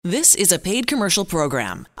This is a paid commercial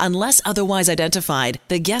program. Unless otherwise identified,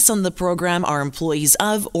 the guests on the program are employees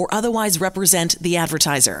of or otherwise represent the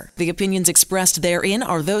advertiser. The opinions expressed therein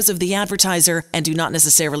are those of the advertiser and do not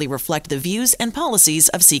necessarily reflect the views and policies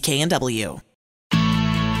of CKNW.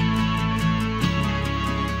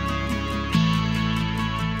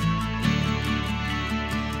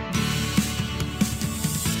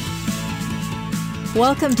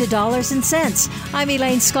 Welcome to Dollars and Cents. I'm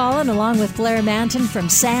Elaine Scollin along with Blair Manton from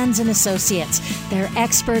Sands & Associates. They're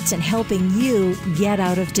experts in helping you get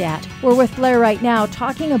out of debt. We're with Blair right now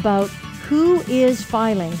talking about who is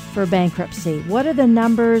filing for bankruptcy. What are the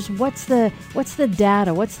numbers? What's the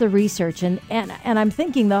data? What's the research? And I'm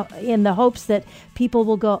thinking in the hopes that people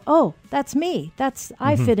will go, oh, that's me.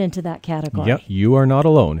 I fit into that category. Yep, you are not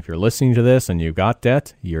alone. If you're listening to this and you've got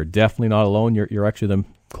debt, you're definitely not alone. You're actually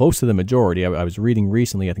close to the majority. I was reading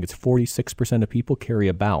recently, I think it's 46% of people carry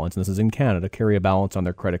a balance, and this is in Canada, carry a balance on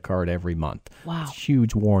their credit card every month. Wow. It's a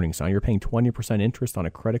huge warning sign. You're paying 20% interest on a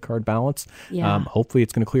credit card balance. Yeah. Hopefully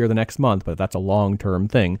it's going to clear the next month, but if that's a long-term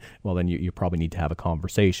thing, well, then you probably need to have a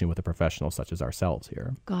conversation with a professional such as ourselves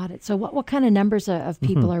here. Got it. So what kind of numbers of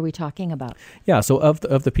people are we talking about? Yeah, so of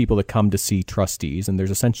the people that come to see trustees, and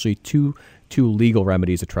there's essentially two legal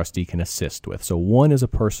remedies a trustee can assist with. So one is a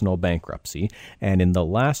personal bankruptcy, and in the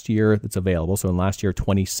last year that's available, so in last year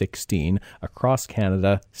 2016, across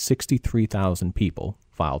Canada, 63,000 people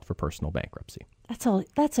filed for personal bankruptcy.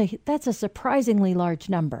 That's a surprisingly large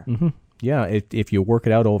number. Mm-hmm. Yeah, if you work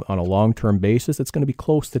it out on a long-term basis, it's going to be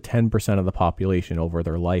close to 10% of the population over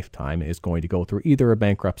their lifetime is going to go through either a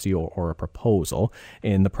bankruptcy or a proposal.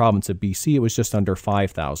 In the province of BC, it was just under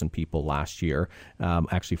 5,000 people last year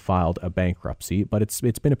actually filed a bankruptcy, but it's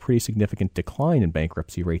been a pretty significant decline in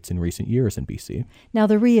bankruptcy rates in recent years in BC. Now,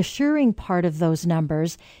 the reassuring part of those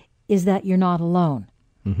numbers is that you're not alone.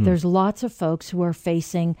 Mm-hmm. There's lots of folks who are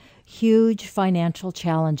facing huge financial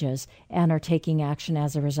challenges and are taking action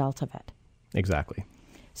as a result of it. Exactly.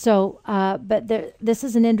 So, but this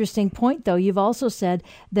is an interesting point, though. You've also said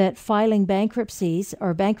that filing bankruptcies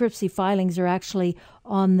or bankruptcy filings are actually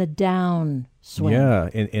on the downswing. Yeah,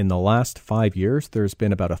 in the last 5 years, there's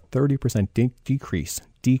been about a 30%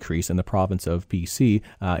 decrease in the province of BC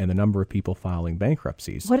in the number of people filing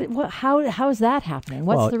bankruptcies. How is that happening?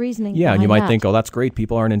 What's the reasoning? Yeah, and you might that? think, oh, that's great,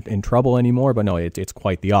 people aren't in trouble anymore, but no, it's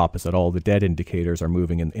quite the opposite. All the debt indicators are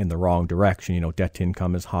moving in the wrong direction. You know, debt to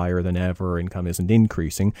income is higher than ever, income isn't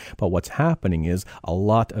increasing, but what's happening is a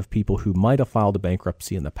lot of people who might have filed a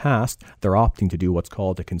bankruptcy in the past, they're opting to do what's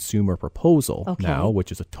called a consumer proposal now,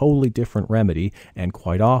 which is a totally different remedy, and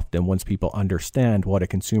quite often, once people understand what a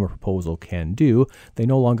consumer proposal can do, they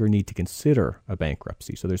no longer need to consider a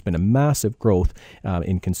bankruptcy. So there's been a massive growth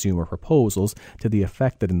in consumer proposals to the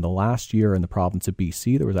effect that in the last year in the province of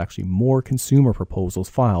BC, there was actually more consumer proposals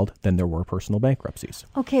filed than there were personal bankruptcies.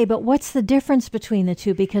 Okay, but what's the difference between the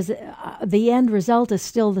two? Because the end result is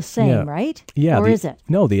still the same, right? Yeah. Or is it?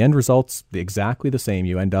 No, the end result's exactly the same.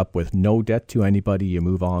 You end up with no debt to anybody. You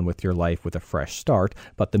move on with your life with a fresh start,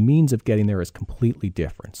 but the means of getting there is completely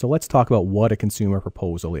different. So let's talk about what a consumer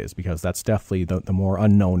proposal is, because that's definitely the more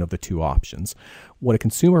unknown of the two options. What a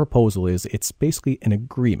consumer proposal is, it's basically an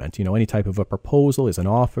agreement. You know, any type of a proposal is an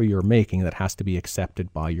offer you're making that has to be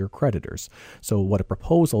accepted by your creditors. So what a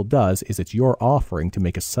proposal does is it's your offering to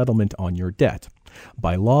make a settlement on your debt.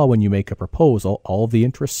 By law, when you make a proposal, all of the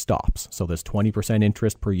interest stops. So there's 20%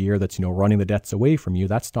 interest per year that's, running the debts away from you.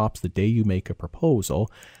 That stops the day you make a proposal.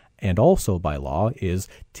 And also by law is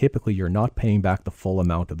typically you're not paying back the full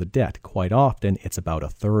amount of the debt. Quite often it's about a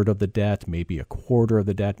third of the debt, maybe a quarter of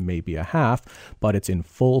the debt, maybe a half, but it's in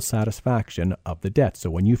full satisfaction of the debt.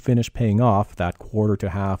 So when you finish paying off that quarter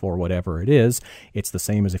to half or whatever it is, it's the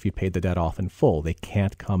same as if you paid the debt off in full. They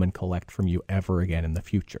can't come and collect from you ever again in the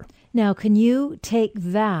future. Now, can you take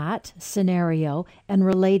that scenario and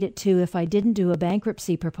relate it to if I didn't do a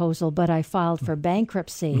bankruptcy proposal, but I filed for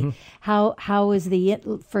bankruptcy? Mm-hmm. How is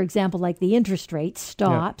for example, like the interest rate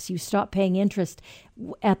stops, you stop paying interest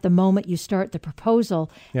at the moment you start the proposal.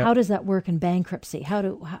 Yep. How does that work in bankruptcy?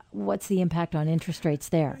 What's the impact on interest rates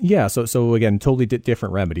there? Yeah, so again, totally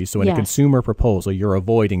different remedies. So in a consumer proposal, you're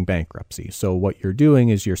avoiding bankruptcy. So what you're doing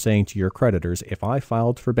is you're saying to your creditors, if I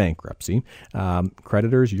filed for bankruptcy,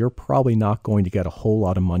 creditors, you're probably not going to get a whole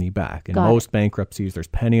lot of money back. In most bankruptcies, there's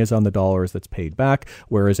pennies on the dollars that's paid back,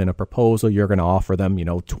 whereas in a proposal, you're going to offer them,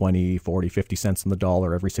 20, 40, 50 cents on the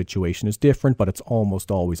dollar. Every situation is different, but it's almost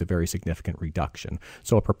always a very significant reduction.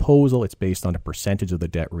 So a proposal, it's based on a percentage of the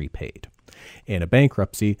debt repaid. In a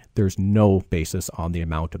bankruptcy, there's no basis on the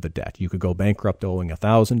amount of the debt. You could go bankrupt owing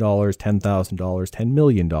 $1,000, $10,000, $10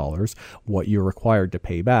 million. What you're required to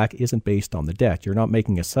pay back isn't based on the debt. You're not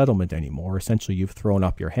making a settlement anymore. Essentially, you've thrown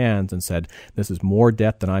up your hands and said, this is more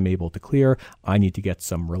debt than I'm able to clear. I need to get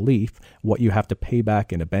some relief. What you have to pay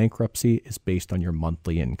back in a bankruptcy is based on your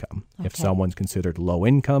monthly income. Okay. If someone's considered low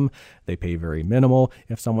income, they pay very minimal.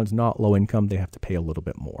 If someone's not low income, they have to pay a little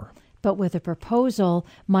bit more. But with a proposal,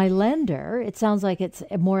 my lender, it sounds like it's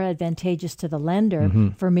more advantageous to the lender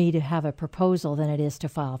for me to have a proposal than it is to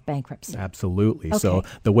file bankruptcy. Absolutely. Okay. So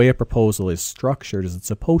the way a proposal is structured is it's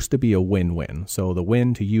supposed to be a win-win. So the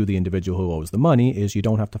win to you, the individual who owes the money, is you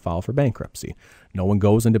don't have to file for bankruptcy. No one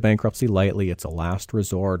goes into bankruptcy lightly. It's a last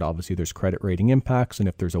resort. Obviously, there's credit rating impacts, and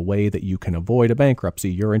if there's a way that you can avoid a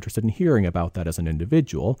bankruptcy, you're interested in hearing about that as an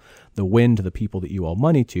individual. The win to the people that you owe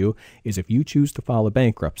money to is if you choose to file a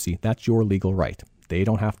bankruptcy, that's your legal right. They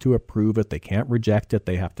don't have to approve it. They can't reject it.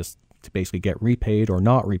 They have to basically get repaid or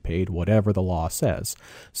not repaid, whatever the law says.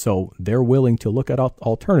 So they're willing to look at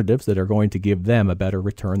alternatives that are going to give them a better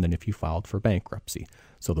return than if you filed for bankruptcy.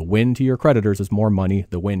 So the win to your creditors is more money.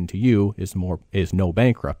 The win to you is no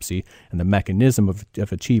bankruptcy. And the mechanism of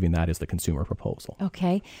achieving that is the consumer proposal.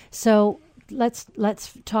 Okay. So let's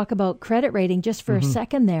talk about credit rating just for a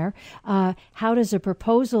second there. How does a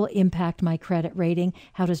proposal impact my credit rating?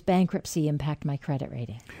 How does bankruptcy impact my credit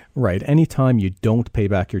rating? Right. Anytime you don't pay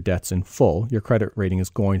back your debts in full, your credit rating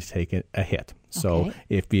is going to take a hit. So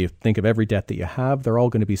if you think of every debt that you have, they're all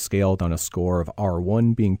going to be scaled on a score of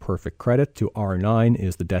R1 being perfect credit to R9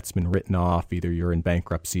 is the debt's been written off, either you're in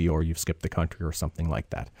bankruptcy or you've skipped the country or something like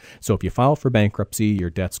that. So if you file for bankruptcy, your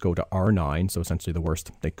debts go to R9, so essentially the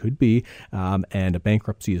worst they could be, and a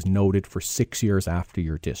bankruptcy is noted for 6 years after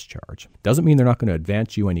your discharge. Doesn't mean they're not going to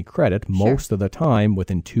advance you any credit. Most of the time,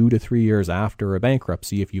 within 2 to 3 years after a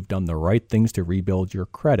bankruptcy, if you've done the right things to rebuild your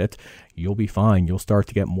credit, you'll be fine. You'll start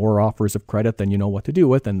to get more offers of credit than you know what to do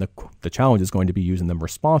with, and the challenge is going to be using them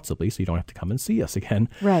responsibly so you don't have to come and see us again.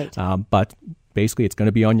 Right. But basically, it's going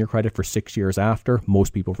to be on your credit for 6 years after.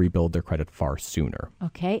 Most people rebuild their credit far sooner.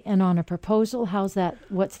 Okay. And on a proposal,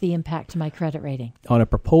 what's the impact to my credit rating? On a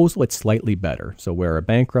proposal, it's slightly better. So where a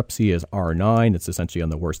bankruptcy is R9, it's essentially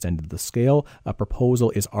on the worst end of the scale. A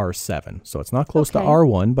proposal is R7. So it's not close to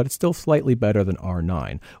R1, but it's still slightly better than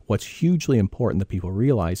R9. What's hugely important that people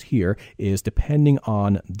realize here is depending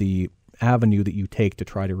on the avenue that you take to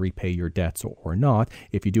try to repay your debts or not.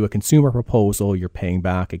 If you do a consumer proposal, you're paying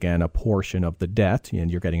back, again, a portion of the debt,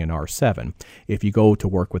 and you're getting an R7. If you go to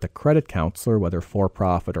work with a credit counselor, whether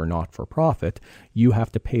for-profit or not-for-profit, you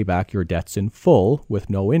have to pay back your debts in full with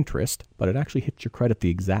no interest, but it actually hits your credit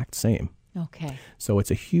the exact same. Okay. So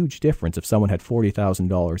it's a huge difference. If someone had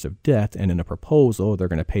 $40,000 of debt and in a proposal, they're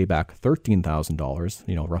going to pay back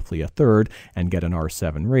 $13,000, roughly a third, and get an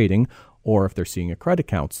R7 rating. Or if they're seeing a credit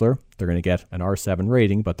counselor, they're going to get an R7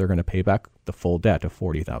 rating, but they're going to pay back the full debt of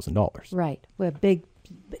 $40,000. Right.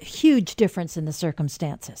 Huge difference in the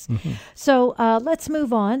circumstances. So let's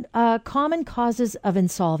move on. Common causes of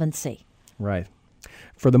insolvency. Right.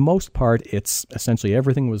 For the most part, it's essentially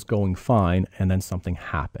everything was going fine and then something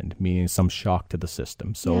happened, meaning some shock to the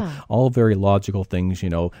system. So all very logical things,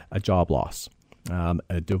 a job loss,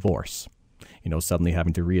 a divorce. Suddenly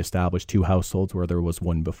having to reestablish two households where there was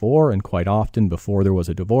one before, and quite often before there was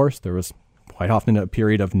a divorce, there was quite often a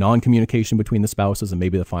period of non-communication between the spouses and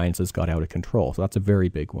maybe the finances got out of control. So that's a very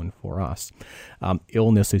big one for us.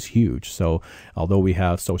 Illness is huge. So although we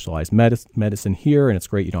have socialized medicine here, and it's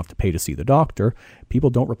great you don't have to pay to see the doctor, people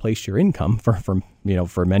don't replace your income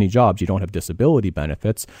for many jobs. You don't have disability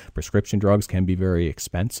benefits. Prescription drugs can be very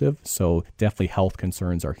expensive. So definitely health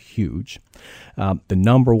concerns are huge. The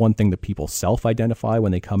number one thing that people self-identify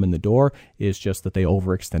when they come in the door is just that they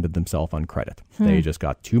overextended themselves on credit. They just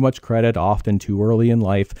got too much credit, often too early in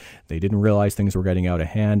life. They didn't realize things were getting out of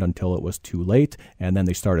hand until it was too late. And then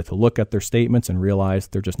they started to look at their statements and realize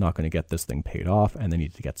they're just not going to get this thing paid off and they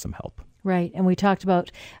need to get some help. Right. And we've talked about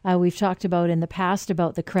in the past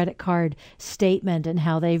about the credit card statement and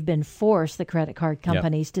how they've been forced, the credit card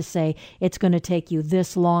companies, to say it's going to take you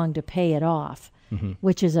this long to pay it off.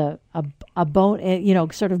 Which is a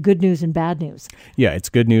sort of good news and bad news. Yeah, it's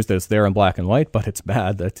good news that it's there in black and white, but it's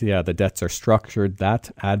bad that, the debts are structured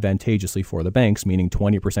that advantageously for the banks, meaning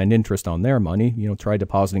 20% interest on their money. Try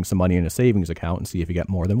depositing some money in a savings account and see if you get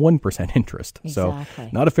more than 1% interest. Exactly. So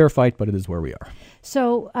not a fair fight, but it is where we are.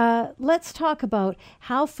 So let's talk about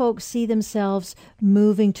how folks see themselves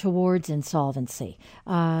moving towards insolvency.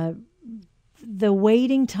 The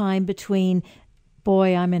waiting time between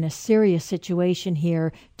boy, I'm in a serious situation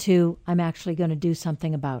here, to I'm actually going to do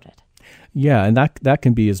something about it. Yeah, and that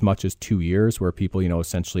can be as much as 2 years, where people,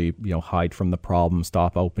 essentially, hide from the problem,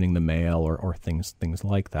 stop opening the mail, or things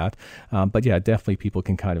like that. But yeah, definitely people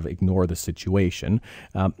can kind of ignore the situation.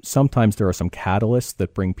 Sometimes there are some catalysts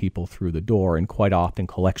that bring people through the door, and quite often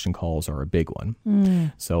collection calls are a big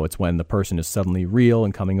one. So it's when the person is suddenly real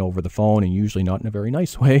and coming over the phone, and usually not in a very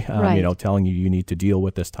nice way, Right. telling you need to deal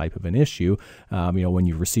with this type of an issue. When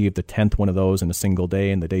you receive the 10th one of those in a single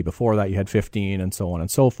day, and the day before that you had 15, and so on and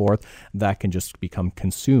so forth, that can just become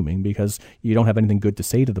consuming because you don't have anything good to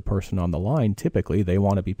say to the person on the line. Typically, they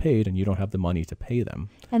want to be paid, and you don't have the money to pay them.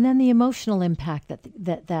 And then the emotional impact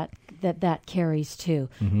that carries too.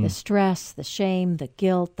 The stress, the shame, the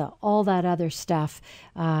guilt, all that other stuff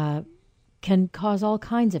can cause all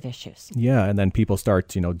kinds of issues. Yeah, and then people start,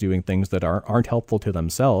 doing things that aren't helpful to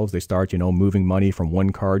themselves. They start, moving money from one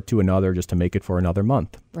card to another just to make it for another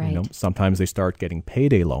month. Right. Sometimes they start getting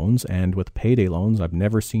payday loans, and with payday loans, I've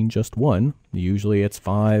never seen just one. Usually it's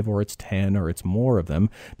 5 or it's 10 or it's more of them,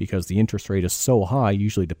 because the interest rate is so high.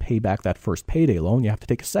 Usually to pay back that first payday loan, you have to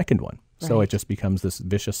take a second one. Right. So it just becomes this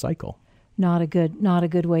vicious cycle. Not a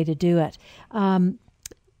good way to do it.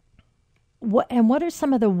 What are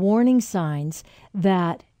some of the warning signs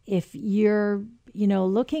that if you're,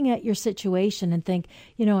 looking at your situation and think,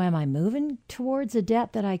 am I moving towards a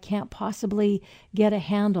debt that I can't possibly get a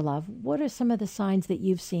handle of? What are some of the signs that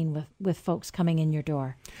you've seen with folks coming in your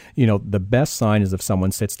door? The best sign is if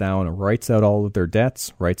someone sits down and writes out all of their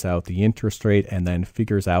debts, writes out the interest rate, and then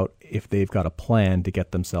figures out if they've got a plan to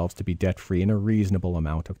get themselves to be debt-free in a reasonable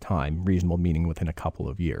amount of time, reasonable meaning within a couple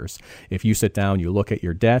of years. If you sit down, you look at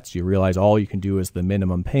your debts, you realize all you can do is the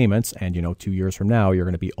minimum payments, and 2 years from now, you're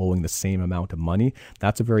going to be owing the same amount of money.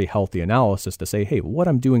 That's a very healthy analysis to say, hey, what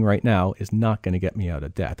I'm doing right now is not going to get me out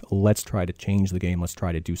of debt. Let's try to change the game. Let's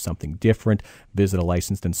try to do something different. Visit a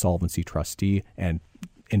licensed insolvency trustee and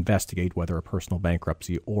investigate whether a personal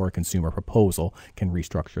bankruptcy or a consumer proposal can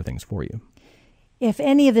restructure things for you. If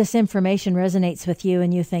any of this information resonates with you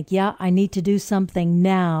and you think, yeah, I need to do something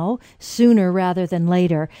now, sooner rather than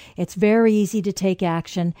later, it's very easy to take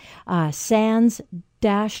action.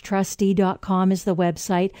 Sands-trustee.com is the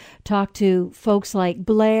website. Talk to folks like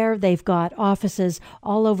Blair. They've got offices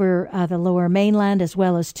all over the Lower Mainland, as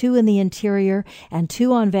well as 2 in the interior and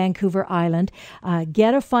 2 on Vancouver Island.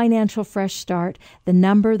 Get a financial fresh start. The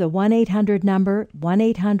number, the 1-800 number,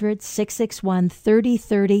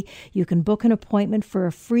 1-800-661-3030. You can book an appointment for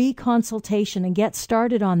a free consultation and get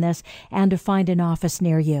started on this, and to find an office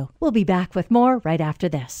near you. We'll be back with more right after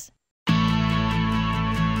this.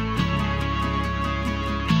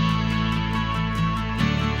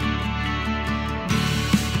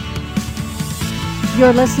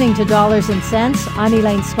 You're listening to Dollars and Cents. I'm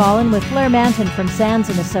Elaine Scollin with Blair Manton from Sands &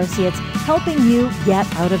 Associates, helping you get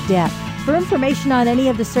out of debt. For information on any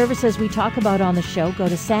of the services we talk about on the show, go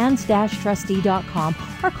to sands-trustee.com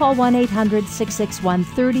or call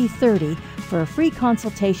 1-800-661-3030 for a free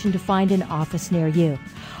consultation to find an office near you.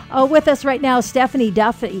 With us right now, Stephanie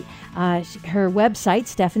Duffy. Her website,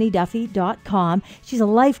 stephanieduffy.com. She's a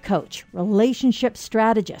life coach, relationship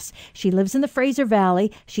strategist. She lives in the Fraser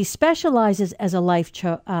Valley. She specializes as a life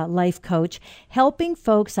coach, helping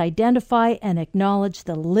folks identify and acknowledge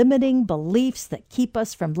the limiting beliefs that keep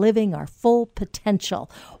us from living our full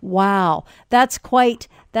potential. Wow, that's quite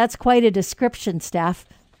a description, Steph.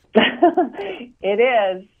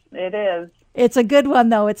 It is. It's a good one,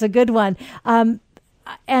 though. It's a good one.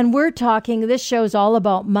 And we're talking, this show's all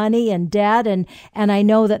about money and debt, and I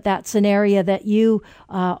know that's an area that you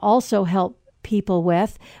also help people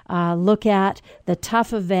with. Look at the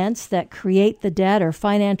tough events that create the debt or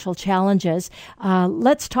financial challenges.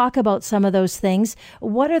 Let's talk about some of those things.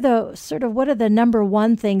 What are the number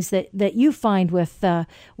one things that you find with the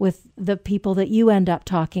people that you end up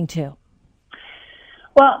talking to?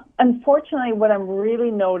 Well, unfortunately, what I'm really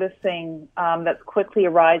noticing that's quickly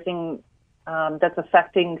arising, that's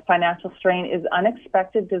affecting financial strain, is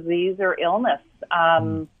unexpected disease or illness.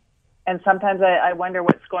 And sometimes I wonder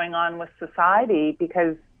what's going on with society,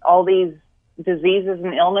 because all these diseases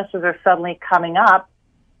and illnesses are suddenly coming up.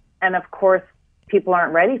 And of course, people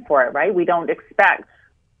aren't ready for it, right? We don't expect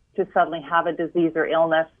to suddenly have a disease or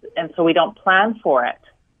illness, and so we don't plan for it.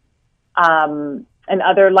 And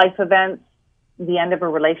other life events, the end of a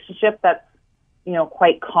relationship, that's,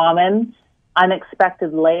 quite common.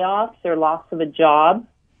 Unexpected layoffs or loss of a job,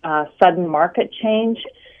 sudden market change.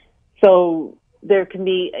 So there can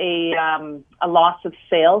be a loss of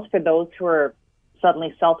sales for those who are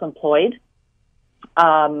suddenly self-employed.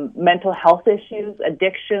 Mental health issues,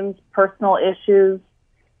 addictions, personal issues.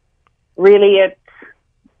 Really,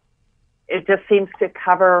 it just seems to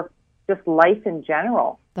cover just life in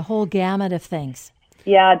general. The whole gamut of things.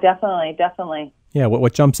 Yeah, definitely. Yeah,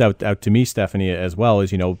 what jumps out to me, Stephanie, as well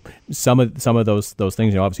is, some of those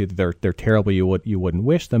things, obviously they're terrible. You wouldn't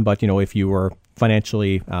wish them, but if you were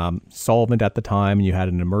financially solvent at the time and you had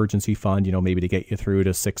an emergency fund, maybe to get you through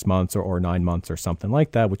to 6 months or 9 months or something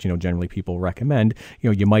like that, which generally people recommend,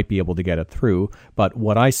 you might be able to get it through. But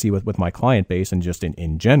what I see with my client base and just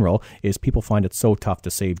in general is people find it so tough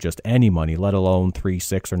to save just any money, let alone 3,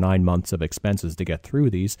 6, or 9 months of expenses to get through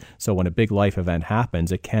these. So when a big life event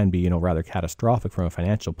happens, it can be rather catastrophic from a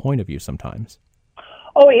financial point of view sometimes.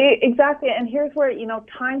 Oh, exactly. And here's where,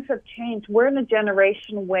 times have changed. We're in a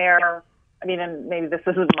generation where, and maybe this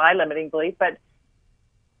isn't my limiting belief, but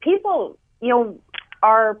people,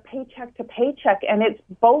 are paycheck to paycheck, and it's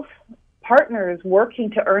both partners working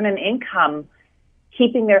to earn an income,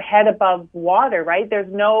 keeping their head above water, right?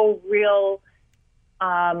 There's no real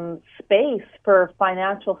space for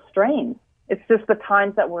financial strain. It's just the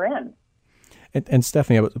times that we're in. And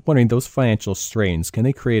Stephanie, I was wondering, those financial strains, can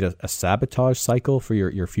they create a sabotage cycle for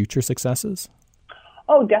your future successes?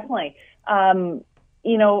 Oh, definitely. Financial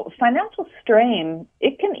strain,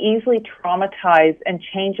 it can easily traumatize and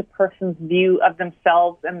change a person's view of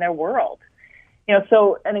themselves and their world.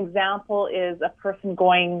 So an example is a person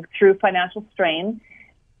going through financial strain.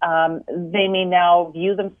 They may now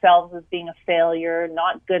view themselves as being a failure,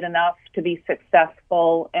 not good enough to be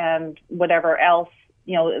successful, and whatever else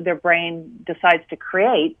their brain decides to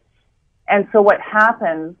create. And so what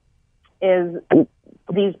happens is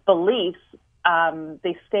these beliefs,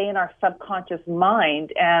 they stay in our subconscious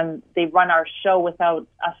mind and they run our show without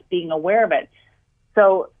us being aware of it.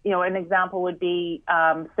 So, an example would be,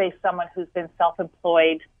 say someone who's been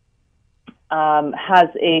self-employed has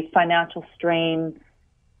a financial strain,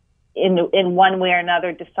 in one way or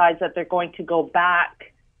another decides that they're going to go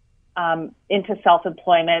back into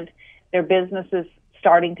self-employment. Their business is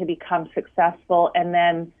starting to become successful, and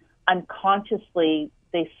then unconsciously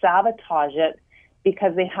they sabotage it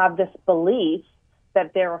because they have this belief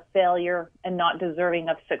that they're a failure and not deserving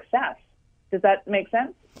of success. Does that make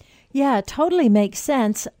sense? Yeah, it totally makes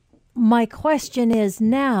sense. My question is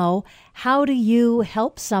now, how do you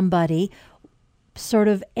help somebody sort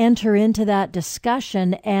of enter into that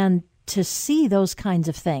discussion and to see those kinds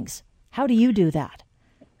of things? How do you do that?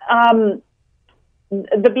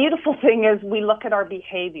 The beautiful thing is we look at our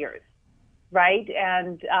behaviors, right?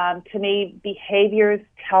 And to me, behaviors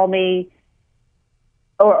tell me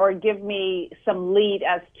or give me some lead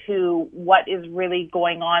as to what is really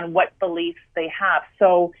going on, what beliefs they have.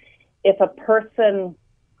 So if a person,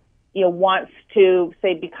 wants to,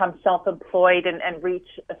 say, become self-employed and reach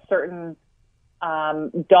a certain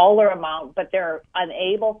dollar amount, but they're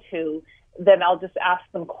unable to, then I'll just ask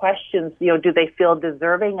them questions. Do they feel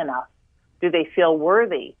deserving enough? Do they feel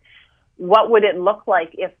worthy? What would it look like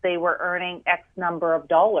if they were earning X number of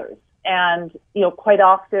dollars? And, quite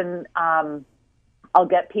often, I'll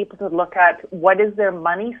get people to look at what is their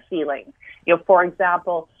money ceiling. For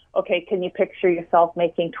example, okay, can you picture yourself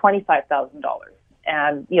making $25,000?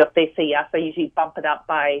 And, if they say yes, I usually bump it up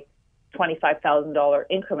by $25,000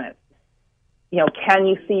 increments. Can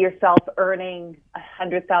you see yourself earning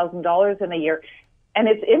 $100,000 in a year? And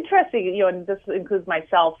it's interesting, and this includes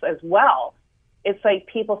myself as well. It's like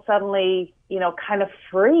people suddenly, kind of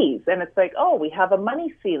freeze. And it's like, oh, we have a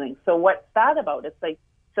money ceiling. So what's that about? It's like,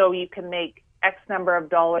 so you can make X number of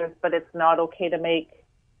dollars, but it's not okay to make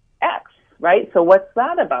X, right? So what's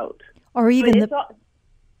that about? Or even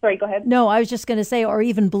sorry, go ahead. No, I was just going to say, or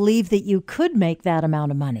even believe that you could make that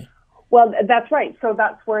amount of money. Well, that's right. So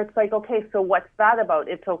that's where it's like, okay, so what's that about?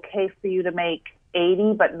 It's okay for you to make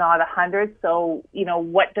 80, but not 100. So,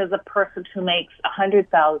 what does a person who makes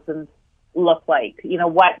 100,000 look like?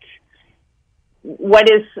 What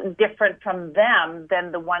is different from them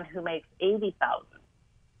than the one who makes 80,000?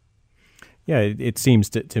 Yeah, it seems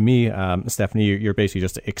to me, Stephanie, you're basically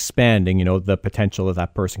just expanding, the potential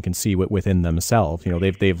that person can see within themselves.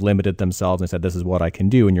 They've limited themselves and said, this is what I can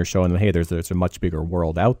do. And you're showing them, hey, there's a much bigger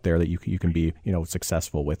world out there that you can be,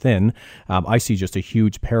 successful within. I see just a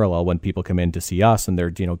huge parallel when people come in to see us and they're,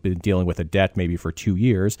 been dealing with a debt maybe for 2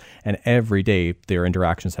 years. And every day their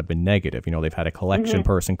interactions have been negative. They've had a collection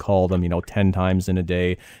person call them, 10 times in a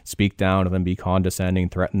day, speak down to them, be condescending,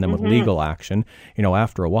 threaten them with legal action.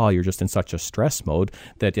 After a while, you're just in such a stress mode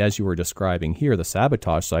that, as you were describing here, the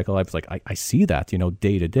sabotage cycle, I was like, I see that,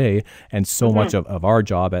 day to day. And so much of our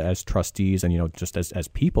job as trustees and, just as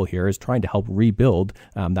people here is trying to help rebuild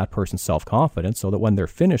that person's self-confidence so that when they're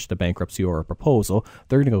finished a bankruptcy or a proposal,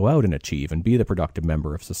 they're going to go out and achieve and be the productive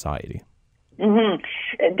member of society.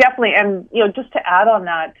 Definitely. And, just to add on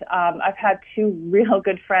that, I've had two real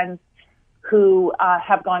good friends who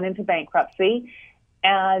have gone into bankruptcy.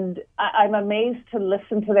 And I'm amazed to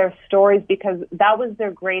listen to their stories because that was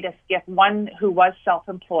their greatest gift. One who was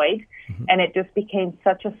self-employed, and it just became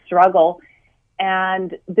such a struggle.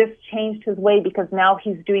 And this changed his way because now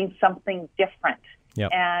he's doing something different.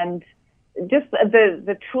 Yep. And just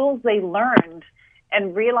the tools they learned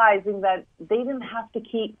and realizing that they didn't have to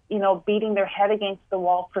keep, beating their head against the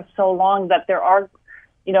wall for so long, that there are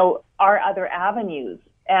other avenues.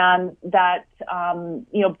 And that,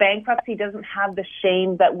 bankruptcy doesn't have the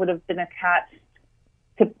shame that would have been attached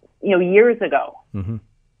to, years ago. Mm-hmm.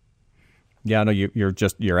 Yeah, no,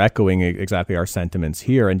 you're echoing exactly our sentiments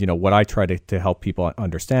here. And, what I try to help people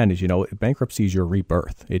understand is, bankruptcy is your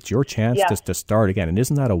rebirth. It's your chance to start again. And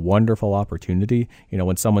isn't that a wonderful opportunity?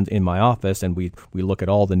 When someone's in my office and we look at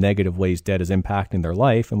all the negative ways debt is impacting their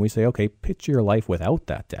life and we say, okay, picture your life without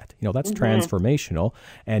that debt. That's transformational.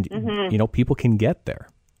 And, people can get there.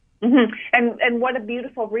 Mm-hmm. And what a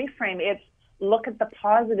beautiful reframe. It's look at the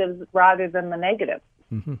positives rather than the negatives,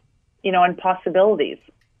 and possibilities.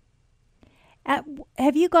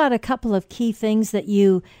 Have you got a couple of key things that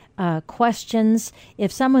you questions?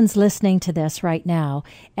 If someone's listening to this right now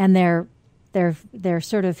and they're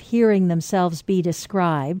sort of hearing themselves be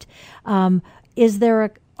described, are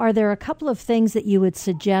there a couple of things that you would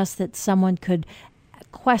suggest that someone could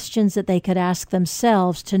questions that they could ask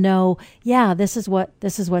themselves to know? Yeah, this is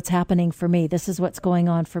what's happening for me. This is what's going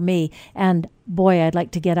on for me, and boy, I'd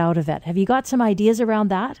like to get out of it. Have you got some ideas around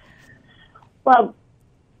that? Well,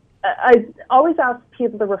 I always ask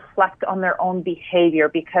people to reflect on their own behavior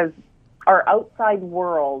because our outside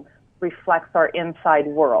world reflects our inside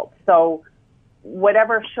world. So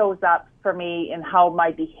whatever shows up for me and how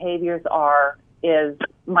my behaviors are is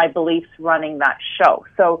my beliefs running that show.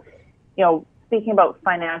 So, speaking about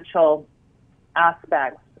financial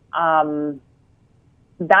aspects,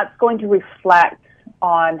 that's going to reflect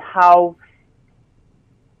on how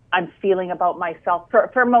I'm feeling about myself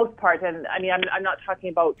for most part. And I mean, I'm not talking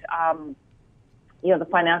about, the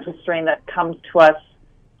financial strain that comes to us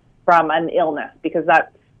from an illness, because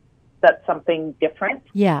that's something different.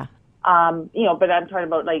 Yeah. But I'm talking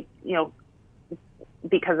about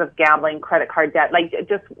because of gambling, credit card debt,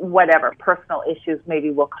 just whatever, personal issues,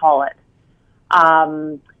 maybe we'll call it.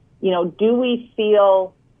 Do we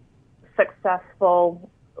feel successful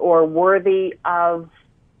or worthy of,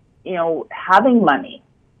 having money?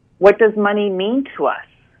 What does money mean to us?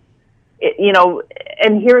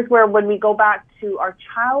 And here's where, when we go back to our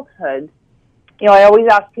childhood, I always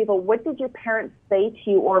ask people, what did your parents say to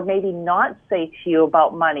you or maybe not say to you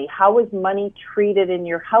about money? How was money treated in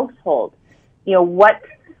your household? What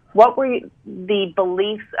were the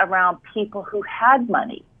beliefs around people who had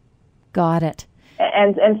money? Got it.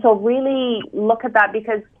 And so really look at that,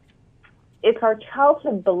 because it's our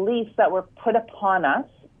childhood beliefs that were put upon us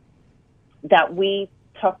that we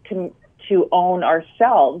took to own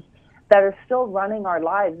ourselves that are still running our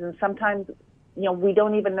lives. And sometimes, we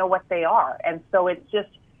don't even know what they are. And so it's just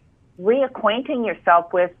reacquainting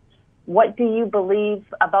yourself with, what do you believe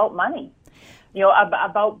about money?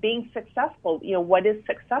 About being successful. What is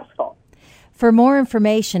successful? For more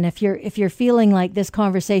information, if you're feeling like this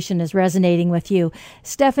conversation is resonating with you,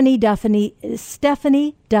 Stephanie Duffy's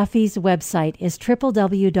website is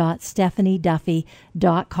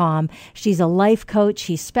www.stephanieduffy.com. She's a life coach.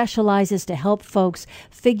 She specializes to help folks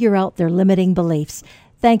figure out their limiting beliefs.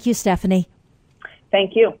 Thank you, Stephanie.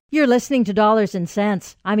 Thank you. You're listening to Dollars and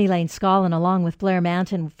Cents. I'm Elaine Scollin, along with Blair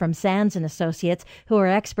Manton from Sands & Associates, who are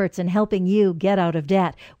experts in helping you get out of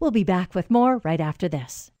debt. We'll be back with more right after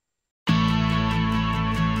this.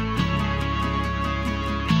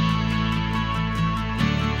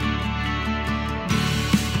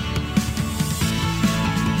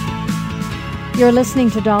 You're listening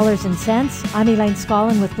to Dollars and Cents. I'm Elaine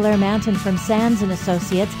Scollin with Blair Manton from Sands &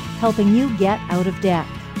 Associates, helping you get out of debt.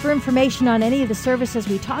 For information on any of the services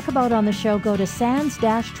we talk about on the show, go to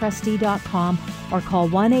sands-trustee.com or call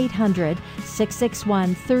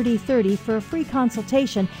 1-800-661-3030 for a free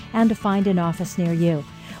consultation and to find an office near you.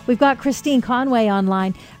 We've got Christine Conway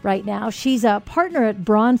online right now. She's a partner at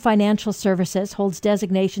Braun Financial Services, holds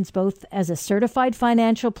designations both as a certified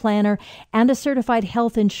financial planner and a certified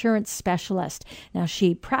health insurance specialist. Now,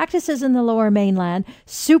 she practices in the Lower Mainland,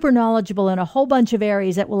 super knowledgeable in a whole bunch of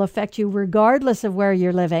areas that will affect you regardless of where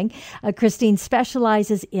you're living. Christine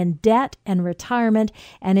specializes in debt and retirement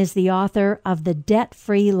and is the author of The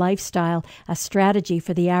Debt-Free Lifestyle, a strategy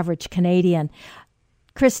for the average Canadian.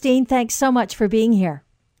 Christine, thanks so much for being here.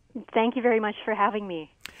 Thank you very much for having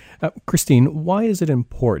me. Christine, why is it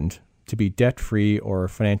important to be debt-free or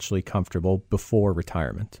financially comfortable before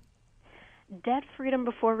retirement? Debt freedom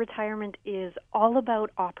before retirement is all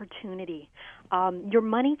about opportunity. Your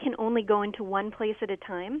money can only go into one place at a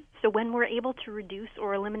time, so when we're able to reduce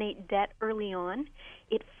or eliminate debt early on,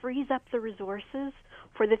 it frees up the resources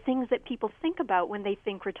for the things that people think about when they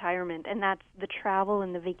think retirement, and that's the travel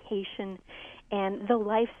and the vacation and the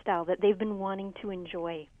lifestyle that they've been wanting to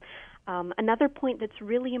enjoy. Another point that's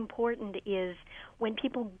really important is when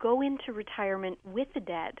people go into retirement with the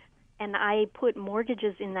debt, and I put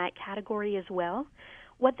mortgages in that category as well,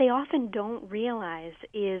 what they often don't realize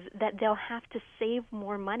is that they'll have to save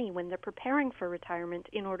more money when they're preparing for retirement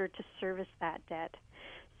in order to service that debt.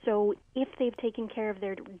 So if they've taken care of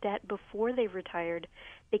their debt before they've retired,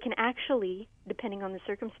 they can actually, depending on the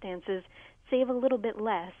circumstances, save a little bit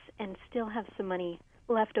less and still have some money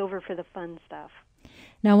left over for the fun stuff.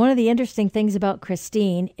 Now, one of the interesting things about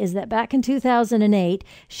Christine is that back in 2008,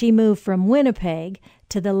 she moved from Winnipeg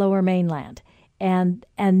to the Lower Mainland. And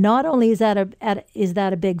not only is that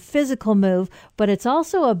a big physical move, but it's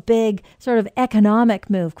also a big sort of economic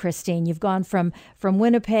move, Christine. You've gone from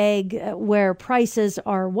Winnipeg, where prices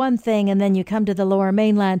are one thing, and then you come to the Lower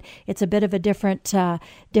Mainland. It's a bit of a different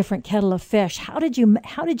kettle of fish. How did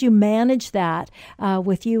you manage that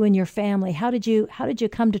with you and your family? How did you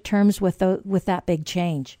come to terms with that big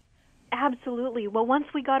change? Absolutely. Well, once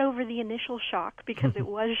we got over the initial shock, because it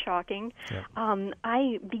was shocking,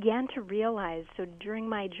 I began to realize, so during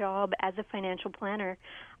my job as a financial planner,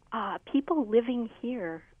 people living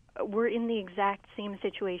here were in the exact same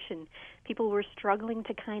situation. People were struggling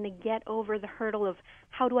to kind of get over the hurdle of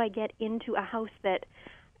how do I get into a house that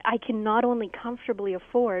I can not only comfortably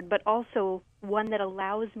afford, but also one that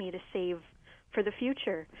allows me to save for the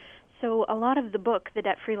future. So a lot of the book, The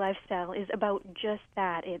Debt-Free Lifestyle, is about just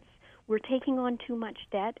that. We're taking on too much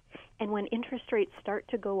debt, and when interest rates start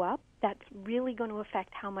to go up, that's really going to affect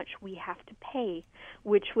how much we have to pay,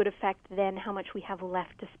 which would affect then how much we have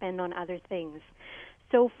left to spend on other things.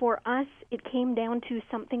 So for us, it came down to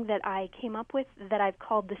something that I came up with that I've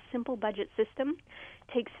called the Simple Budget System.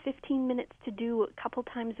 It takes 15 minutes to do a couple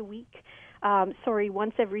times a week,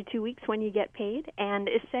 once every 2 weeks when you get paid, and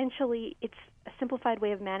essentially it's a simplified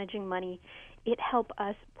way of managing money. It helped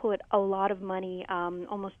us put a lot of money,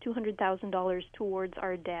 almost $200,000 towards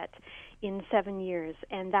our debt in 7 years,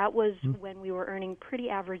 and that was when we were earning pretty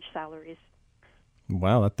average salaries.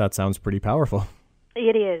 Wow, that sounds pretty powerful.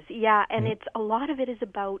 It is, yeah, and a lot of it is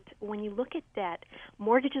about, when you look at debt,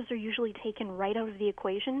 mortgages are usually taken right out of the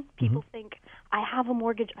equation. People think, I have a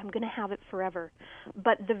mortgage, I'm going to have it forever.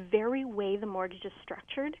 But the very way the mortgage is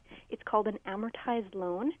structured, it's called an amortized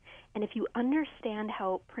loan, and if you understand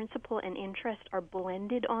how principal and interest are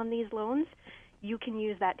blended on these loans, you can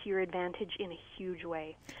use that to your advantage in a huge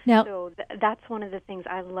way. Now, so that's one of the things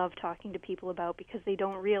I love talking to people about, because they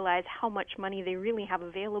don't realize how much money they really have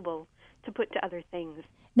available to put to other things.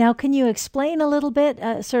 Now, can you explain a little bit,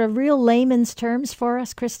 sort of real layman's terms for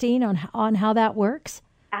us, Christine, on how that works?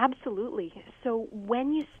 Absolutely. So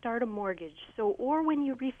when you start a mortgage, or when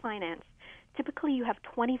you refinance, typically you have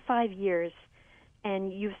 25 years,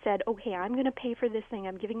 and you've said, okay, I'm going to pay for this thing.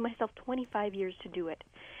 I'm giving myself 25 years to do it.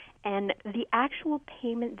 And the actual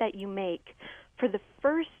payment that you make for the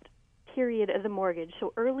first period of the mortgage,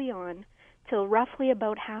 so early on, till roughly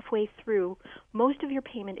about halfway through, most of your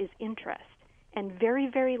payment is interest, and very,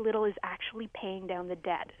 very little is actually paying down the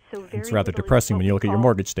debt. So it's rather depressing when you look at your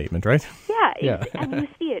mortgage statement, right? Yeah. And you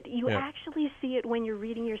see it. You actually see it when you're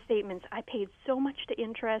reading your statements. I paid so much to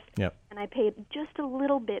interest, and I paid just a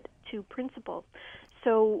little bit to principal.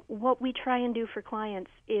 So what we try and do for clients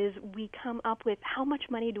is we come up with how much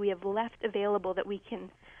money do we have left available that we can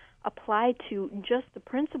apply to just the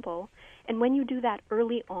principal. And when you do that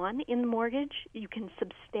early on in the mortgage, you can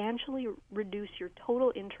substantially reduce your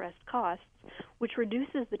total interest costs, which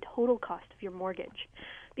reduces the total cost of your mortgage.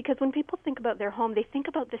 Because when people think about their home, they think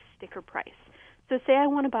about the sticker price. So say I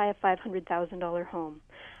want to buy a $500,000 home.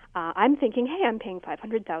 I'm thinking, hey, I'm paying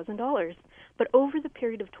 $500,000. But over the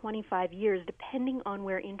period of 25 years, depending on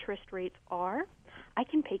where interest rates are, I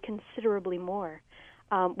can pay considerably more.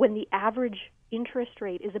 When the average interest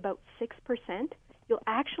rate is about 6%, you'll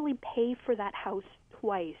actually pay for that house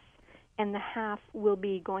twice, and the half will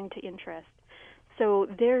be going to interest. So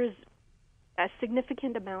there's a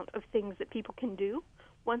significant amount of things that people can do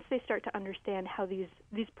once they start to understand how these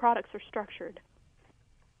products are structured.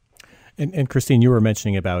 And Christine, you were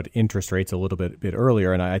mentioning about interest rates a little bit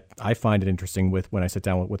earlier, and I find it interesting when I sit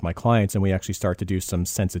down with my clients and we actually start to do some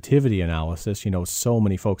sensitivity analysis. So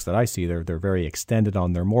many folks that I see, they're very extended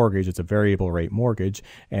on their mortgage. It's a variable rate mortgage,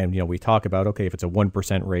 and we talk about, okay, if it's a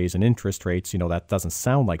 1% raise in interest rates, that doesn't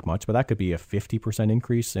sound like much, but that could be a 50%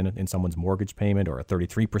 increase in someone's mortgage payment, or a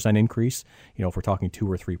 33% increase. If we're talking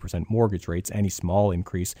 2 or 3% mortgage rates, any small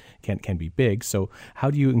increase can be big. So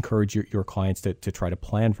how do you encourage your clients to try to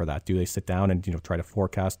plan for that? Do they sit down and try to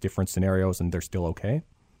forecast different scenarios and they're still okay?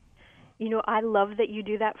 I love that you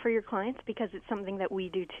do that for your clients, because it's something that we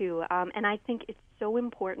do too. And I think it's so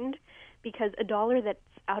important, because a dollar that's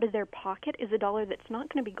out of their pocket is a dollar that's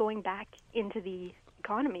not going to be going back into the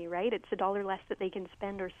economy, right? It's a dollar less that they can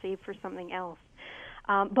spend or save for something else.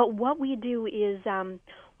 But what we do is,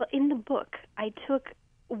 in the book, I took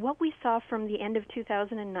what we saw from the end of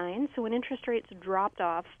 2009. So when interest rates dropped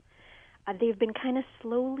off, they've been kind of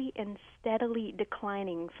slowly and steadily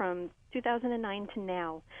declining from 2009 to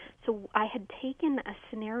now. So I had taken a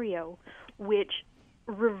scenario which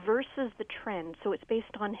reverses the trend. So it's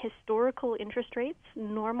based on historical interest rates,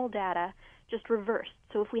 normal data, just reversed.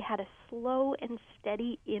 So if we had a slow and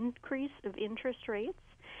steady increase of interest rates,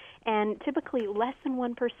 and typically less than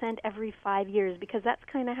 1% every 5 years, because that's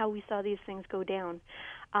kind of how we saw these things go down.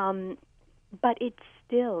 But it's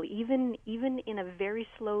still, even in a very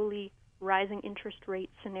slowly rising interest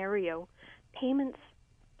rate scenario, payments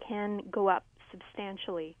can go up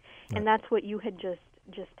substantially. Right. And that's what you had just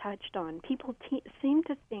touched on. People seem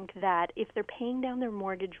to think that if they're paying down their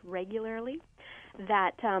mortgage regularly,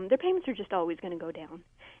 that their payments are just always going to go down.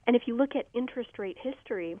 And if you look at interest rate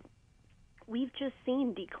history, we've just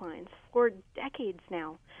seen declines for decades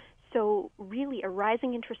now. So really, a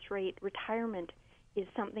rising interest rate retirement is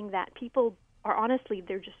something that people are honestly,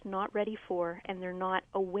 they're just not ready for, and they're not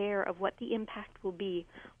aware of what the impact will be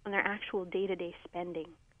on their actual day-to-day spending.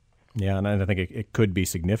 Yeah, and I think it could be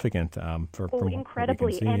significant from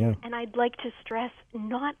incredibly. What we can see, and I'd like to stress,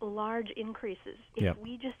 not large increases. If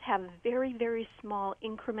we just have very, very small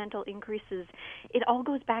incremental increases, it all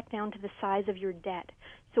goes back down to the size of your debt.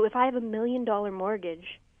 So if I have $1 million mortgage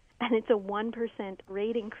and it's a 1%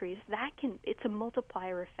 rate increase, it's a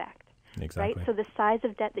multiplier effect. Exactly. Right? So the size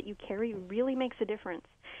of debt that you carry really makes a difference,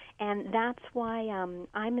 and that's why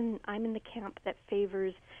I'm in the camp that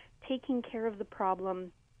favors taking care of the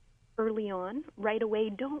problem early on, right away.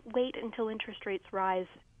 Don't wait until interest rates rise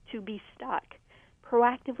to be stuck.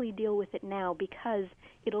 Proactively deal with it now, because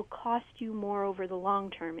it'll cost you more over the long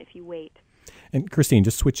term if you wait. And Christine,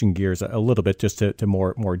 just switching gears a little bit, just to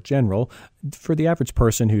more general, for the average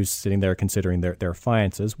person who's sitting there considering their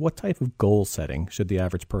finances, what type of goal setting should the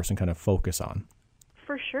average person kind of focus on?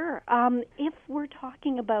 For sure. If we're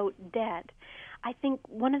talking about debt, I think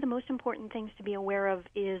one of the most important things to be aware of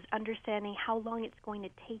is understanding how long it's going to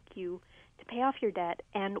take you to pay off your debt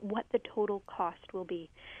and what the total cost will be.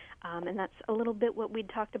 And that's a little bit what we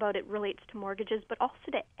talked about. It relates to mortgages, but also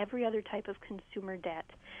to every other type of consumer debt.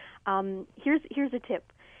 Here's a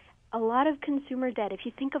tip. A lot of consumer debt, if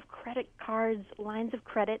you think of credit cards, lines of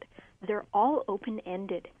credit, they're all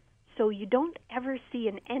open-ended. So you don't ever see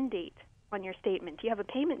an end date on your statement. You have a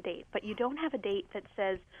payment date, but you don't have a date that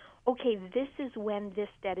says, okay, this is when this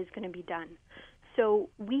debt is going to be done. So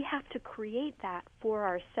we have to create that for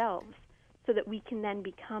ourselves so that we can then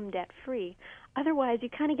become debt-free. Otherwise, you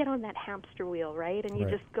kind of get on that hamster wheel, right? And you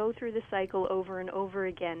just go through the cycle over and over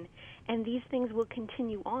again. And these things will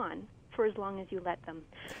continue on for as long as you let them.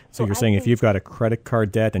 So you're saying if you've got a credit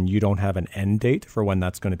card debt and you don't have an end date for when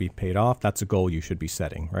that's going to be paid off, that's a goal you should be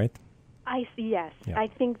setting, right? Yes. Yeah. I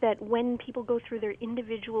think that when people go through their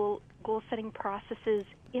individual goal-setting processes,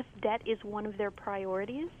 if debt is one of their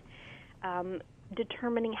priorities,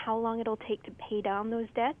 determining how long it'll take to pay down those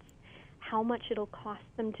debts, how much it'll cost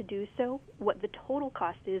them to do so, what the total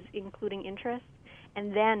cost is, including interest,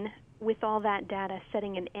 and then with all that data,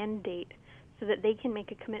 setting an end date so that they can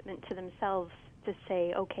make a commitment to themselves to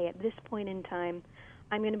say, okay, at this point in time,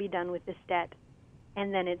 I'm going to be done with this debt,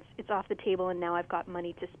 and then it's off the table, and now I've got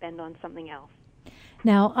money to spend on something else.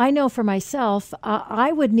 Now, I know for myself,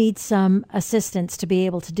 I would need some assistance to be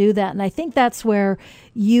able to do that. And I think that's where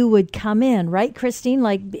you would come in, right, Christine?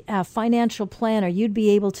 Like a financial planner, you'd be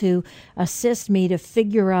able to assist me to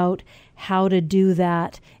figure out how to do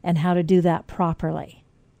that and how to do that properly.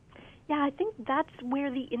 Yeah, I think that's where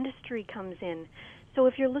the industry comes in. So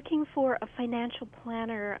if you're looking for a financial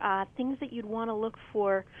planner, things that you'd want to look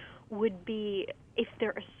for would be if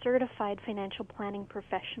they're a certified financial planning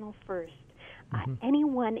professional first.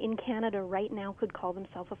 Anyone in Canada right now could call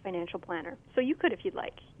themselves a financial planner. So you could if you'd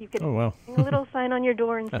like. You could hang a little sign on your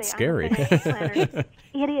door and That's say, scary. I'm a financial planner.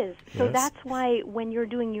 It is. So Yes. that's why when you're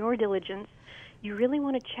doing your diligence, you really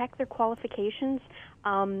want to check their qualifications.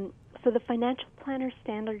 So the Financial Planner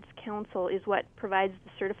Standards Council is what provides the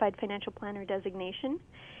Certified Financial Planner designation.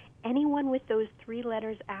 Anyone with those 3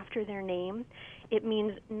 letters after their name, it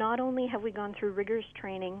means not only have we gone through rigorous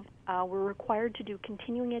training, we're required to do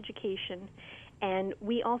continuing education, and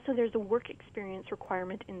there's a work experience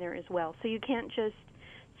requirement in there as well. So you can't just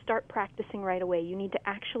start practicing right away. You need to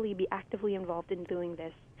actually be actively involved in doing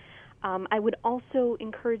this. I would also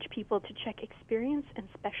encourage people to check experience and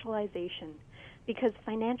specialization, because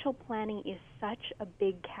financial planning is such a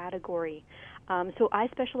big category. So I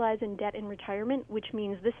specialize in debt and retirement, which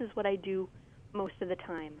means this is what I do most of the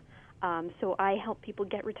time. So I help people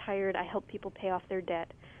get retired, I help people pay off their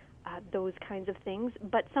debt, those kinds of things.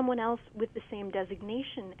 But someone else with the same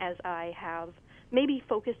designation as I have maybe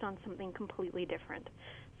focused on something completely different.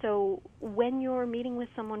 So when you're meeting with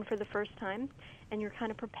someone for the first time and you're kind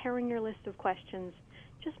of preparing your list of questions,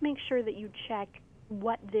 just make sure that you check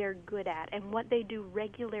what they're good at and what they do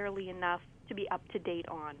regularly enough to be up to date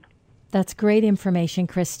on. That's great information,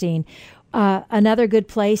 Christine. Another good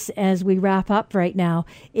place as we wrap up right now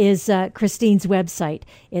is Christine's website.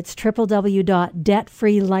 It's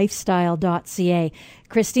www.debtfreelifestyle.ca.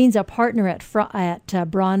 Christine's a partner at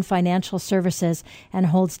Braun Financial Services and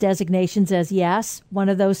holds designations as, yes, one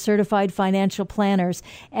of those certified financial planners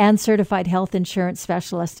and certified health insurance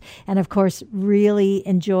specialist. And, of course, really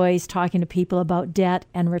enjoys talking to people about debt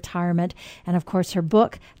and retirement. And, of course, her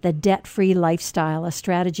book, The Debt-Free Lifestyle, A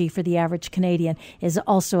Strategy for the Average Canadian, is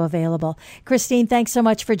also available. Christine, thanks so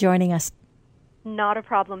much for joining us. Not a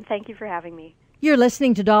problem. Thank you for having me. You're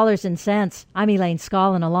listening to Dollars and Cents. I'm Elaine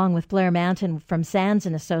Scollin, along with Blair Manton from Sands &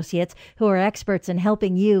 Associates, who are experts in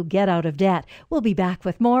helping you get out of debt. We'll be back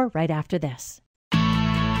with more right after this.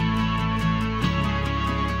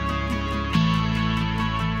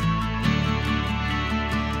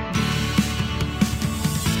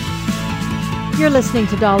 You're listening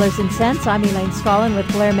to Dollars and Cents. I'm Elaine Scollin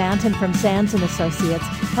with Blair Manton from Sands & Associates,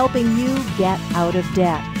 helping you get out of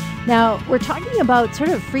debt. Now, we're talking about sort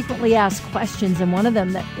of frequently asked questions, and one of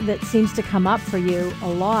them that seems to come up for you a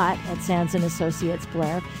lot at Sands & Associates,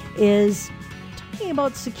 Blair, is talking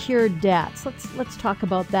about secured debts. Let's talk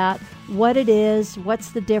about that, what it is,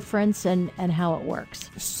 what's the difference, and how it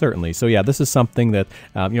works. Certainly. So, yeah, this is something that,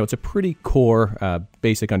 it's a pretty core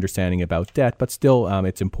basic understanding about debt, but still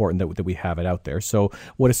it's important that we have it out there. So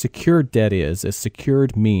what a secured debt is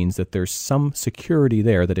secured means that there's some security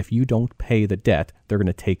there that if you don't pay the debt, they're going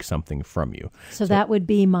to take something from you. So that would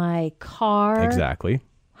be my car. Exactly.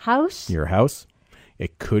 House. Your house.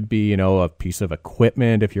 It could be, a piece of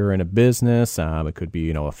equipment if you're in a business. It could be,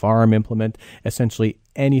 a farm implement. Essentially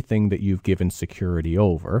anything that you've given security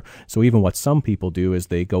over. So even what some people do is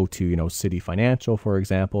they go to, City Financial, for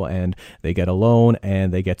example, and they get a loan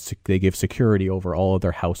and they give security over all of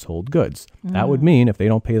their household goods. That would mean if they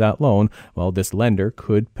don't pay that loan, well, this lender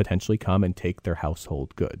could potentially come and take their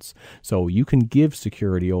household goods. So you can give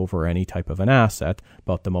security over any type of an asset,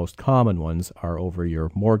 but the most common ones are over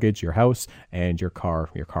your mortgage, your house, and your car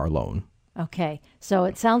loan. Okay, so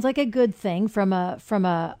it sounds like a good thing from a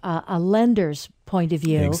lender's point of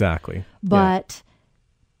view. Exactly. But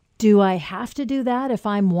do I have to do that if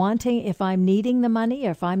I'm needing the money,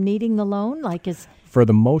 or if I'm needing the loan? For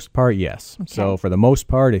the most part, yes. Okay. So for the most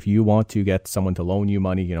part, if you want to get someone to loan you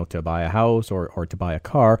money, to buy a house or to buy a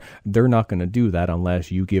car, they're not going to do that unless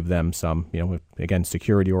you give them some, again,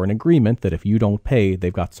 security or an agreement that if you don't pay,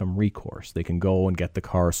 they've got some recourse. They can go and get the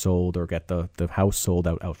car sold or get the house sold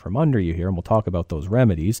out from under you here, and we'll talk about those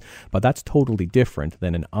remedies. But that's totally different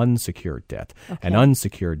than an unsecured debt. Okay. An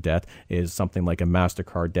unsecured debt is something like a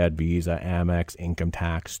MasterCard debt, Visa, Amex, income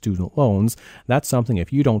tax, student loans. That's something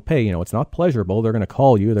if you don't pay, it's not pleasurable. They're going to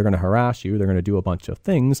call you, they're going to harass you, they're going to do a bunch of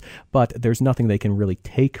things, but there's nothing they can really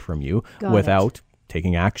take from you without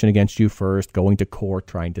taking action against you first, going to court,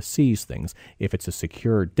 trying to seize things. If it's a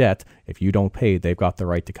secured debt, if you don't pay, they've got the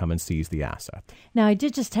right to come and seize the asset. Now, I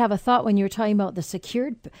did just have a thought when you were talking about the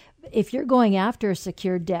secured. If you're going after a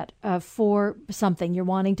secured debt for something, you're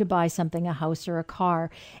wanting to buy something, a house or a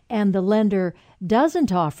car, and the lender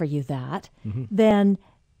doesn't offer you that, then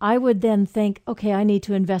I would then think, okay, I need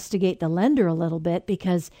to investigate the lender a little bit,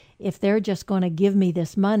 because if they're just going to give me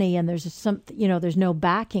this money and there's there's no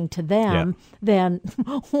backing to them, then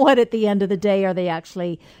what at the end of the day are they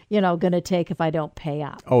actually, going to take if I don't pay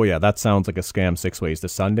up? Oh yeah, that sounds like a scam 6 ways to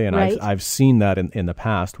Sunday. And right? I've seen that in the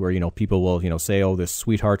past where, people will, say, oh, this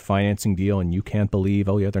sweetheart financing deal, and you can't believe,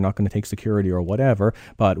 oh yeah, they're not going to take security or whatever.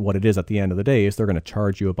 But what it is at the end of the day is they're going to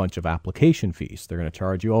charge you a bunch of application fees. They're going to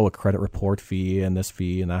charge you, a credit report fee and this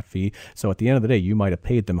fee and that fee. So at the end of the day, you might have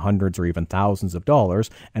paid them hundreds or even thousands of dollars.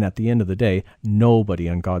 And at the end of the day, nobody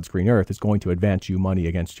on God's green earth is going to advance you money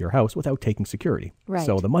against your house without taking security. Right.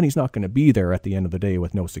 So the money's not going to be there at the end of the day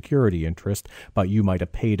with no security interest, but you might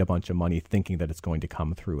have paid a bunch of money thinking that it's going to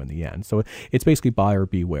come through in the end. So it's basically buyer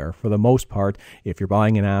beware. For the most part, if you're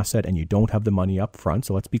buying an asset and you don't have the money up front,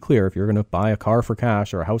 so let's be clear, if you're going to buy a car for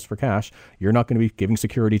cash or a house for cash, you're not going to be giving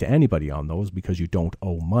security to anybody on those because you don't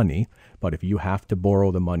owe money. But if you have to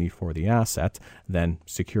borrow the money for the asset, then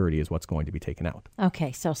security is what's going to be taken out.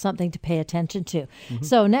 Okay, so something to pay attention to. Mm-hmm.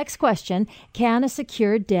 So next question, can a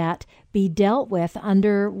secured debt be dealt with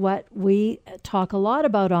under what we talk a lot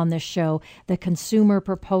about on this show, the consumer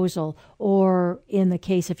proposal, or in the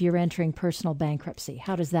case if you're entering personal bankruptcy?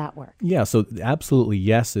 How does that work? Yeah, so absolutely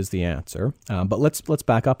yes is the answer. But let's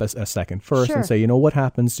back up a second first Sure. and say, what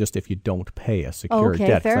happens just if you don't pay a secured debt?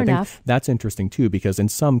 Okay, fair enough. That's interesting too, because in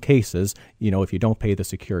some cases, if you don't pay the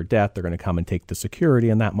secured debt, they're going to come and take the security,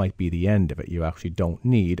 and that might be the end of it. You actually don't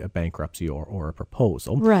need a bankruptcy or a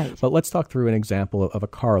proposal. Right. But let's talk through an example of a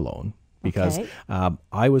car loan. Because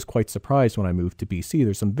I was quite surprised when I moved to BC.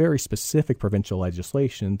 There's some very specific provincial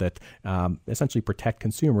legislation that essentially protect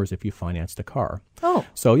consumers if you financed a car. Oh.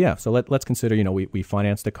 So let's consider, we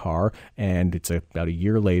financed a car, and it's about a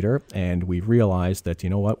year later, and we realized that,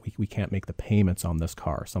 we can't make the payments on this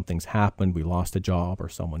car. Something's happened, we lost a job, or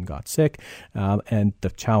someone got sick. And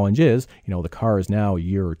the challenge is, the car is now a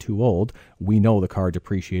year or two old. We know the car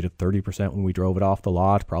depreciated 30% when we drove it off the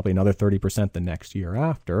lot, probably another 30% the next year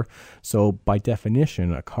after. So by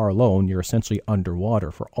definition, a car loan, you're essentially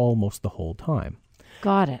underwater for almost the whole time.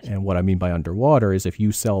 Got it. And what I mean by underwater is if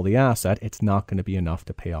you sell the asset, it's not going to be enough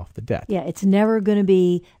to pay off the debt. Yeah, it's never going to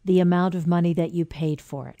be the amount of money that you paid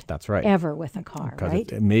for it. That's right. Ever with a car,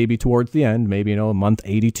 right? Maybe towards the end, maybe month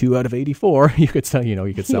 82 out of 84, you could sell,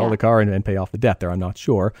 the car and pay off the debt there. I'm not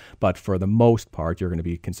sure, but for the most part, you're going to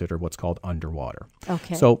be considered what's called underwater.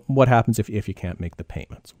 Okay. So what happens if you can't make the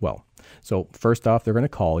payments? Well, so first off, they're going to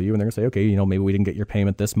call you and they're going to say, okay, maybe we didn't get your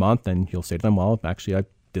payment this month, and you'll say to them, well, actually, I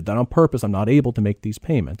did that on purpose. I'm not able to make these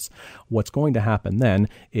payments. What's going to happen then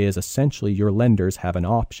is essentially your lenders have an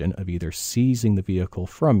option of either seizing the vehicle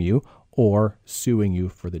from you or suing you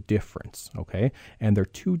for the difference, okay? And they're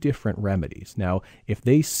two different remedies. Now, if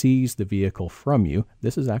they seize the vehicle from you,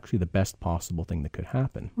 this is actually the best possible thing that could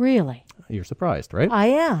happen. Really? You're surprised, right? I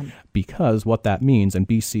am. Because what that means, and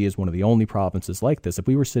BC is one of the only provinces like this, if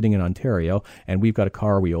we were sitting in Ontario and we've got a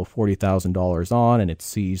car we owe $40,000 on and it's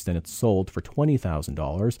seized and it's sold for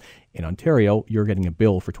 $20,000, in Ontario, you're getting a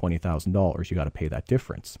bill for $20,000. You got to pay that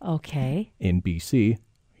difference. Okay. In BC,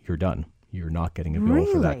 you're done. You're not getting a bill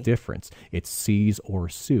for that difference. It's seize or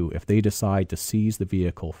sue. If they decide to seize the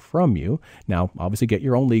vehicle from you, now obviously get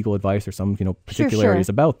your own legal advice or some particularities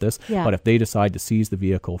about this, but if they decide to seize the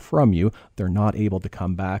vehicle from you, they're not able to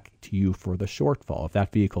come back to you for the shortfall. If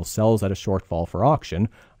that vehicle sells at a shortfall for auction,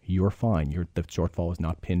 you're fine. The shortfall is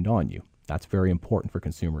not pinned on you. That's very important for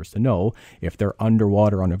consumers to know. If they're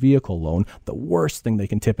underwater on a vehicle loan, the worst thing they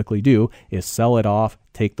can typically do is sell it off,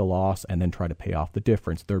 take the loss, and then try to pay off the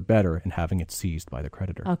difference. They're better in having it seized by the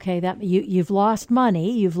creditor. Okay, that you've lost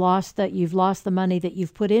money. You've lost the money that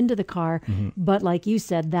you've put into the car. Mm-hmm. But like you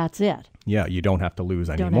said, that's it. Yeah, you don't have to lose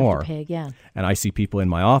anymore. Don't have to pay again. And I see people in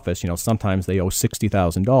my office, sometimes they owe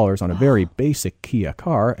 $60,000 on a very basic Kia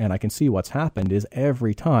car, and I can see what's happened is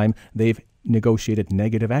every time they've negotiated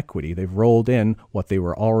negative equity. They've rolled in what they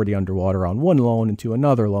were already underwater on one loan into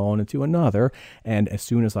another loan into another. And as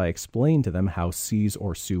soon as I explain to them how seize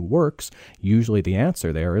or sue works, usually the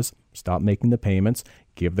answer there is stop making the payments,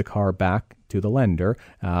 give the car back to the lender,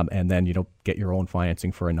 and then, get your own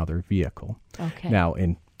financing for another vehicle. Okay. Now,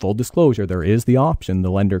 in full disclosure, there is the option. The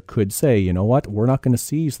lender could say, you know what, we're not going to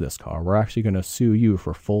seize this car. We're actually going to sue you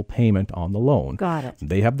for full payment on the loan. Got it.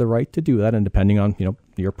 They have the right to do that. And depending on,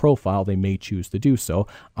 your profile, they may choose to do so.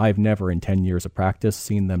 I've never in 10 years of practice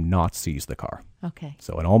seen them not seize the car. Okay.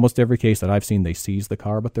 So in almost every case that I've seen, they seize the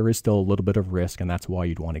car, but there is still a little bit of risk, and that's why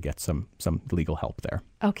you'd want to get some legal help there.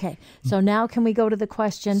 Okay. So now can we go to the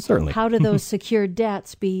question, Certainly. How do those secured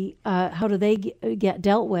debts how do they get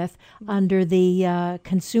dealt with under the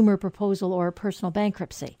consumer proposal or personal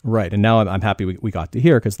bankruptcy? Right. And now I'm happy we got to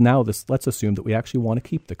hear, because now let's assume that we actually want to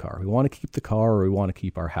keep the car. We want to keep the car, or we want to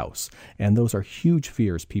keep our house. And those are huge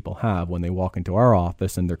fears people have when they walk into our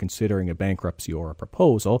office and they're considering a bankruptcy or a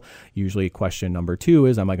proposal. Usually question number 2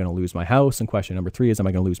 is, am I going to lose my house? And question number 3 is, am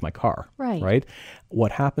I going to lose my car? Right.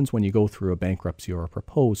 What happens when you go through a bankruptcy or a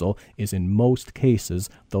proposal is, in most cases,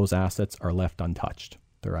 those assets are left untouched.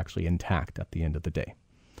 They're actually intact at the end of the day.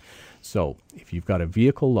 So if you've got a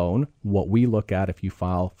vehicle loan, what we look at if you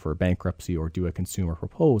file for bankruptcy or do a consumer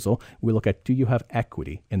proposal, we look at, do you have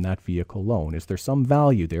equity in that vehicle loan? Is there some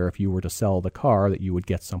value there if you were to sell the car that you would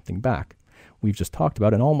get something back? We've just talked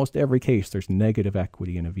about in almost every case, there's negative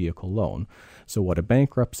equity in a vehicle loan. So what a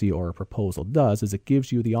bankruptcy or a proposal does is it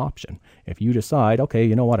gives you the option. If you decide, okay,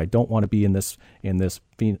 you know what, I don't want to be in this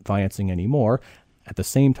financing anymore, at the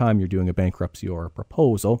same time you're doing a bankruptcy or a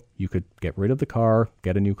proposal, you could get rid of the car,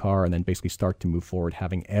 get a new car, and then basically start to move forward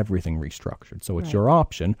having everything restructured. So it's your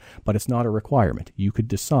option, but it's not a requirement. You could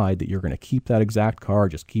decide that you're going to keep that exact car,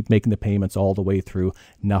 just keep making the payments all the way through.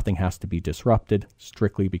 Nothing has to be disrupted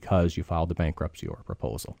strictly because you filed a bankruptcy or a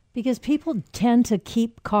proposal. Because people tend to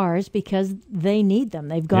keep cars because they need them.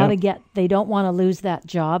 They've got to they don't want to lose that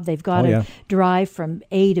job. They've got to drive from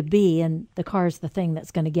A to B, and the car's the thing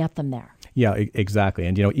that's going to get them there. Yeah, exactly.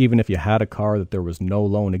 And, even if you had a car that there was no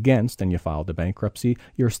loan against and you filed a bankruptcy,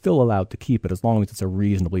 you're still allowed to keep it as long as it's a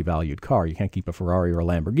reasonably valued car. You can't keep a Ferrari or a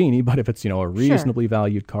Lamborghini, but if it's, a reasonably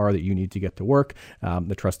valued car that you need to get to work,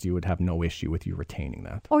 the trustee would have no issue with you retaining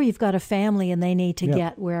that. Or you've got a family and they need to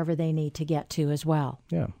get wherever they need to get to as well.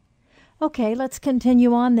 Yeah. Okay, let's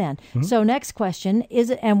continue on then. Mm-hmm. So next question,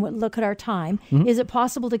 and look at our time, is it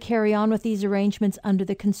possible to carry on with these arrangements under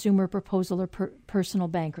the consumer proposal or personal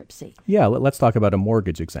bankruptcy? Yeah, let's talk about a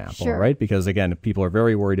mortgage example, right? Because again, if people are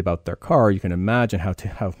very worried about their car, you can imagine how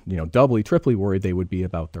doubly, triply worried they would be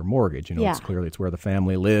about their mortgage. It's where the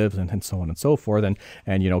family lives and so on and so forth. And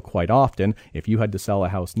quite often, if you had to sell a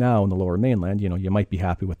house now in the Lower Mainland, you might be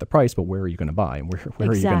happy with the price, but where are you going to buy and where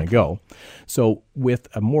are you going to go? So with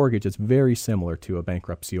a mortgage, it's very similar to a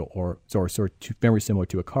bankruptcy or very similar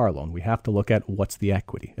to a car loan. We have to look at what's the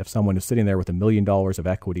equity. If someone is sitting there with $1 million of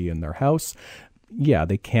equity in their house,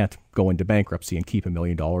 they can't go into bankruptcy and keep $1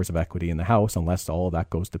 million of equity in the house unless all of that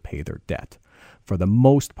goes to pay their debt. For the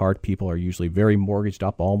most part, people are usually very mortgaged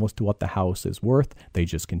up almost to what the house is worth. They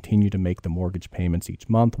just continue to make the mortgage payments each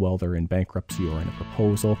month while they're in bankruptcy or in a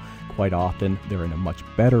proposal. Quite often, they're in a much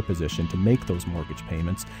better position to make those mortgage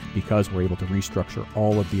payments because we're able to restructure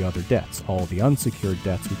all of the other debts. All of the unsecured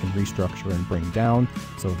debts we can restructure and bring down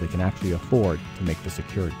so that they can actually afford to make the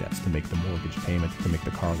secured debts, to make the mortgage payment, to make the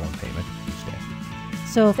car loan payment each day.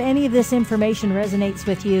 So if any of this information resonates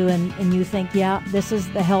with you and you think, this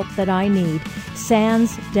is the help that I need,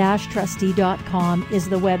 sands-trustee.com is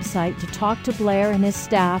the website to talk to Blair and his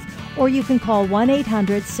staff, or you can call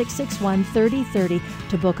 1-800-661-3030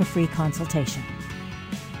 to book a free consultation.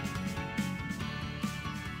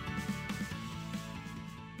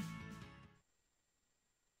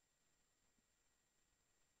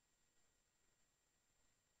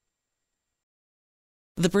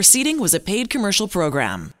 The proceeding was a paid commercial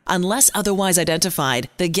program. Unless otherwise identified,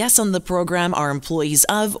 the guests on the program are employees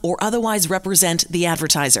of or otherwise represent the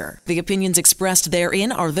advertiser. The opinions expressed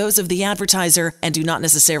therein are those of the advertiser and do not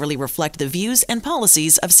necessarily reflect the views and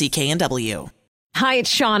policies of CKNW. Hi,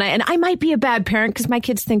 it's Shauna, and I might be a bad parent because my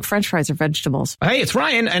kids think French fries are vegetables. Hey, it's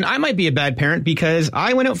Ryan, and I might be a bad parent because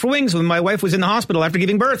I went out for wings when my wife was in the hospital after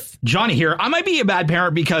giving birth. Johnny here. I might be a bad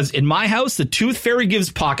parent because in my house, the tooth fairy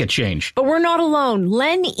gives pocket change. But we're not alone.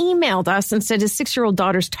 Len emailed us and said his 6-year-old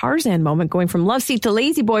daughter's Tarzan moment going from love seat to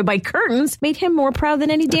lazy boy by curtains made him more proud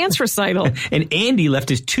than any dance recital. And Andy left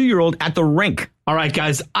his 2-year-old at the rink. All right,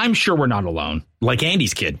 guys, I'm sure we're not alone. Like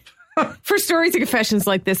Andy's kid. For stories and confessions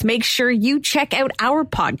like this, make sure you check out our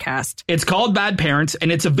podcast. It's called Bad Parents,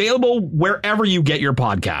 and it's available wherever you get your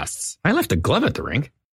podcasts. I left a glove at the rink.